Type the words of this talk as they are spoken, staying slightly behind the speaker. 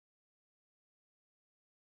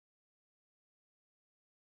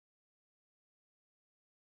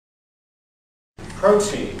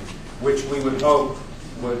protein, which we would hope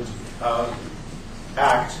would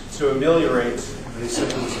act to ameliorate the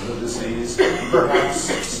symptoms of the disease, perhaps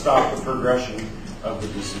stop the progression of the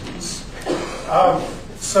disease.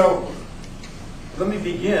 So let me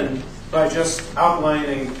begin by just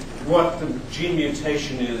outlining what the gene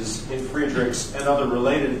mutation is in Friedreich's and other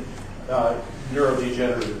related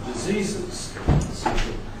neurodegenerative diseases.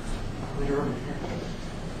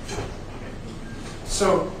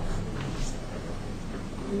 So,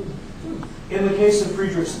 in the case of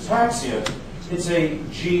Friedreich's ataxia, it's a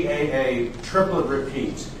GAA triplet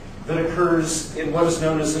repeat that occurs in what is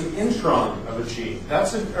known as an intron of a gene.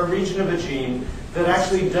 That's a region of a gene that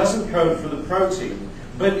actually doesn't code for the protein,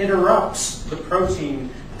 but interrupts the protein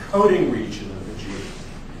coding region of the gene.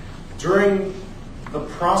 During the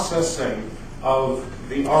processing of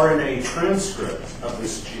the RNA transcript of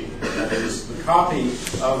this gene, that is, the copy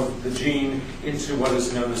of the gene into what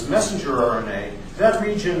is known as messenger RNA, that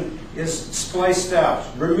region is spliced out,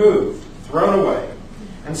 removed, thrown away.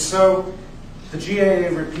 And so the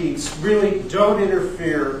GAA repeats really don't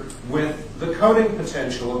interfere with the coding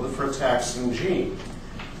potential of the frataxin gene.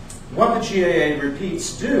 What the GAA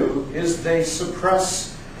repeats do is they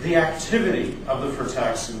suppress the activity of the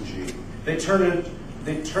frataxin gene. They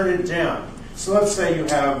turn it down. So let's say you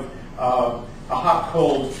have a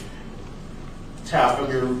hot-cold tap on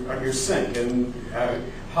your sink, and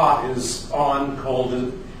hot is on,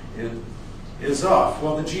 cold is off.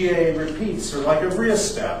 Well, the GAA repeats are like a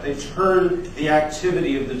rheostat. They turn the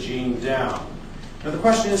activity of the gene down. Now the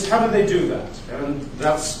question is, how do they do that? And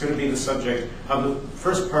that's going to be the subject of the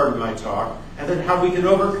first part of my talk, and then how we can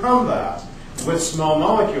overcome that with small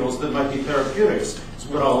molecules that might be therapeutics is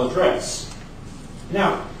what I'll address.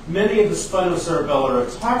 Now, many of the spinocerebellar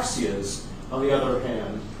ataxias, on the other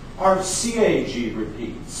hand, are CAG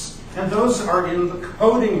repeats, and those are in the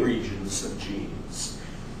coding regions of genes.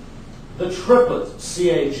 The triplet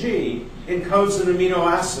CAG encodes an amino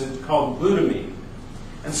acid called glutamine.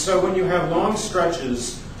 And so when you have long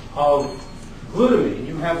stretches of glutamine,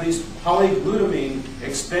 you have these polyglutamine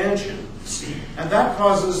expansions, and that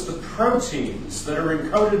causes the proteins that are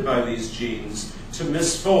encoded by these genes to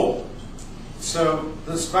misfold. So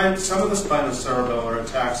some of the spinocerebellar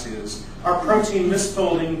ataxias are protein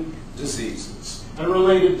misfolding diseases. And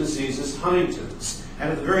related diseases, Huntington's.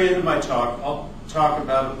 And at the very end of my talk, I'll talk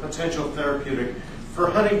about a potential therapeutic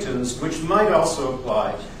for Huntington's, which might also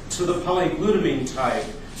apply to the polyglutamine type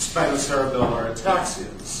spinocerebellar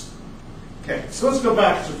ataxias. Okay, so let's go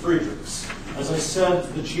back to Friedreich's. As I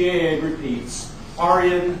said, the GAA repeats are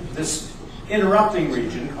in this interrupting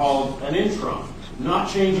region called an intron, not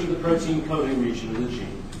changing the protein coding region of the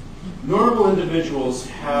gene. Normal individuals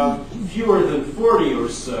have fewer than 40 or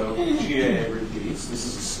so GAA repeats. This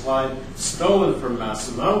is a slide stolen from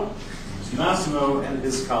Massimo. Massimo and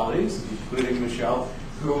his colleagues, including Michelle,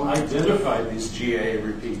 who identified these GAA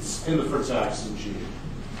repeats in the frataxin gene.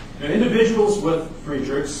 Now, individuals with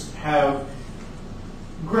Friedreich's have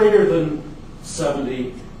greater than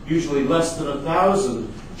 70, usually less than 1,000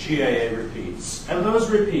 GAA repeats. And those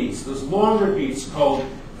repeats, those long repeats,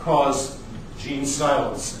 cause gene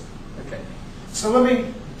silencing. Okay. So let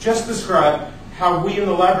me just describe how we in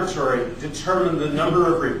the laboratory determine the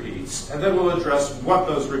number of repeats, and then we'll address what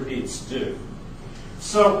those repeats do.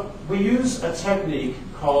 So we use a technique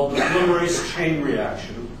called the polymerase chain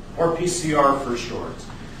reaction, or PCR for short,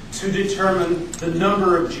 to determine the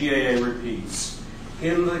number of GAA repeats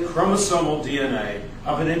in the chromosomal DNA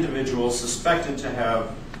of an individual suspected to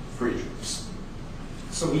have Friedreich's.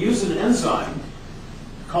 So we use an enzyme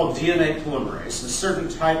called DNA polymerase, a certain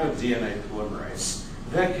type of DNA polymerase,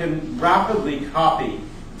 that can rapidly copy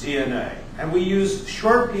DNA. And we use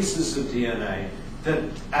short pieces of DNA that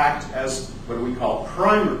act as what we call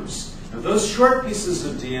primers. And those short pieces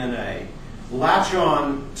of DNA latch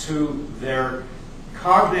on to their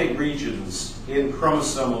cognate regions in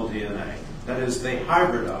chromosomal DNA. That is, they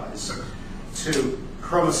hybridize to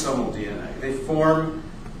chromosomal DNA. They form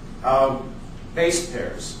base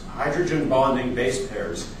pairs, hydrogen bonding base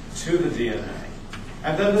pairs to the DNA.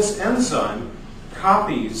 And then this enzyme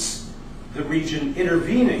copies the region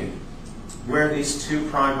intervening where these two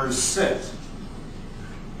primers sit.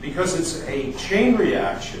 Because it's a chain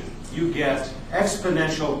reaction, you get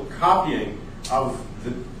exponential copying of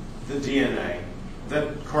the DNA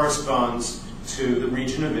that corresponds to the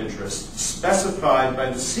region of interest specified by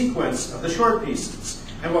the sequence of the short pieces.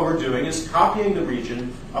 And what we're doing is copying the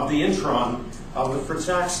region of the intron of the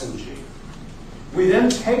frataxin gene. We then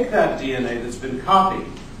take that DNA that's been copied.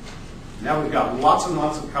 Now we've got lots and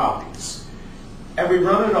lots of copies. And we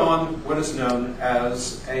run it on what is known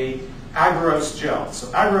as a agarose gel. So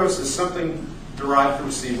agarose is something derived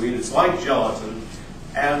from seaweed. It's like gelatin.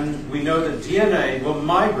 And we know that DNA will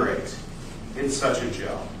migrate in such a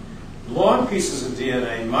gel. Long pieces of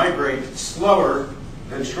DNA migrate slower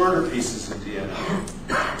than shorter pieces of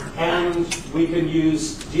DNA. And we can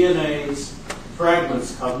use DNA's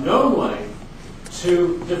fragments of known length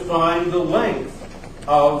to define the length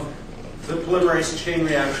of the polymerase chain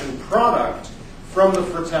reaction product from the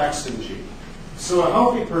frataxin gene. So a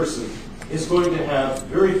healthy person is going to have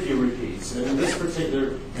very few repeats. And in this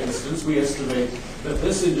particular instance, we estimate that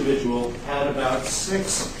this individual had about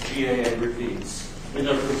 6 GAA repeats in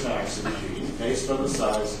their frataxin gene, based on the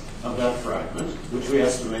size of that fragment, which we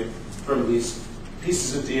estimate from these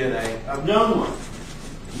pieces of DNA of known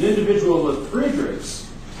length. An individual with Friedreich's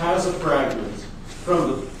has a fragment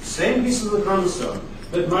from the same piece of the chromosome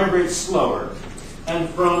that migrates slower, and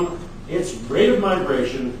from its rate of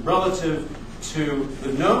migration relative to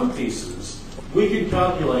the known pieces, we can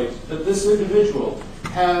calculate that this individual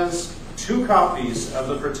has 2 copies of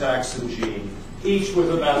the frataxin gene, each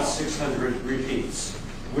with about 600 repeats,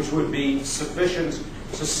 which would be sufficient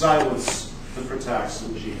to silence the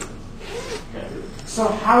frataxin gene. Okay. So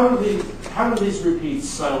how do these repeats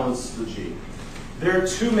silence the gene? There are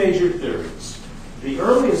 2 major theories. The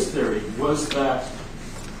earliest theory was that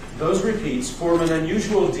those repeats form an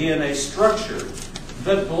unusual DNA structure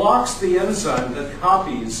that blocks the enzyme that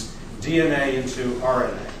copies DNA into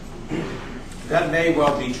RNA. That may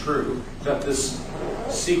well be true, that this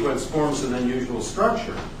sequence forms an unusual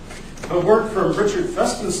structure. But work from Richard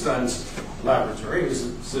Festenstein's laboratory,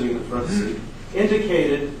 who's sitting in the front seat,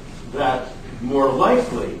 indicated that more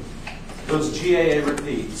likely those GAA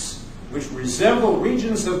repeats, which resemble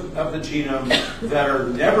regions of the genome that are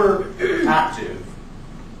never active,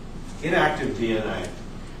 inactive DNA,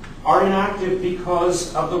 are inactive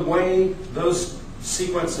because of the way those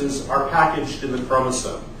sequences are packaged in the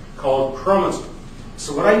chromosome, called chromatin.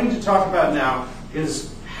 So what I need to talk about now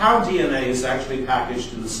is how DNA is actually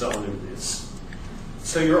packaged in the cell nucleus.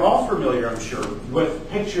 So you're all familiar, I'm sure, with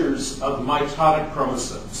pictures of mitotic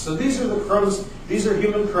chromosomes. So these are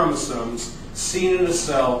human chromosomes seen in a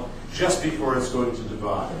cell just before it's going to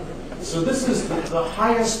divide. So this is the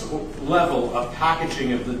highest level of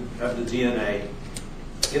packaging of the DNA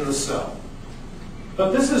in the cell.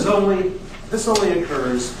 But this only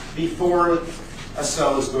occurs before a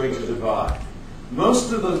cell is going to divide.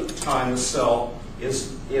 Most of the time, a cell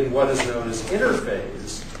is in what is known as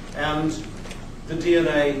interphase, and the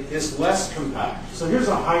DNA is less compact. So here's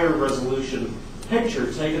a higher resolution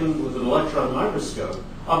picture taken with an electron microscope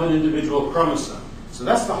of an individual chromosome. So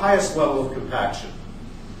that's the highest level of compaction.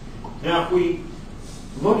 Now, if we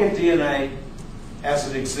look at DNA as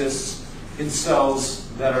it exists in cells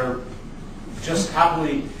that are just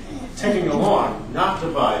happily ticking along, not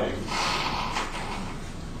dividing,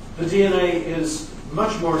 the DNA is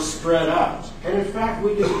much more spread out. And in fact,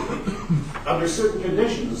 we can, under certain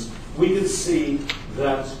conditions, we can see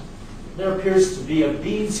that there appears to be a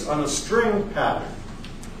beads on a string pattern.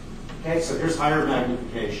 Okay, so here's higher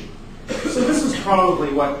magnification. So this is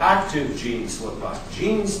probably what active genes look like,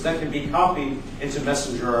 genes that can be copied into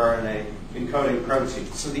messenger RNA encoding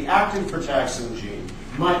proteins. So the active frataxin gene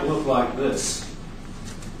might look like this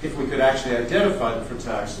if we could actually identify the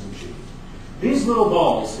frataxin gene. These little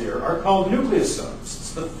balls here are called nucleosomes.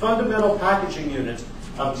 It's the fundamental packaging unit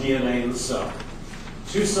of DNA in the cell.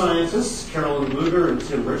 2 scientists, Carolyn Luger and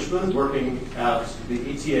Tim Richmond, working at the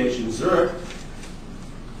ETH in Zurich,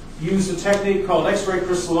 used a technique called X-ray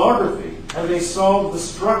crystallography, and they solved the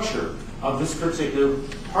structure of this particular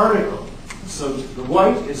particle. So the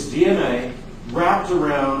white is DNA wrapped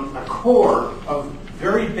around a core of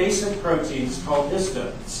very basic proteins called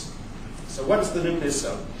histones. So what's the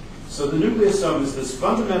nucleosome? So the nucleosome is this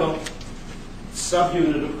fundamental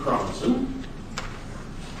subunit of chromatin.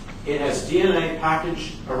 It has DNA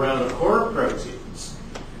packaged around a core of proteins.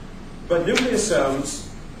 But nucleosomes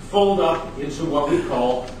fold up into what we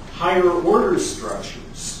call higher order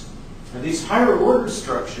structures. And these higher order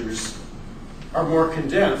structures are more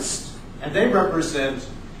condensed, and they represent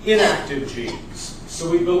inactive genes. So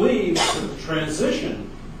we believe that the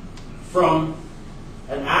transition from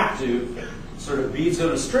an active sort of beads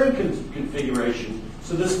on a string configuration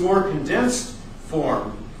to this more condensed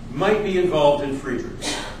form might be involved in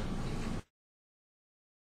Friedreich's.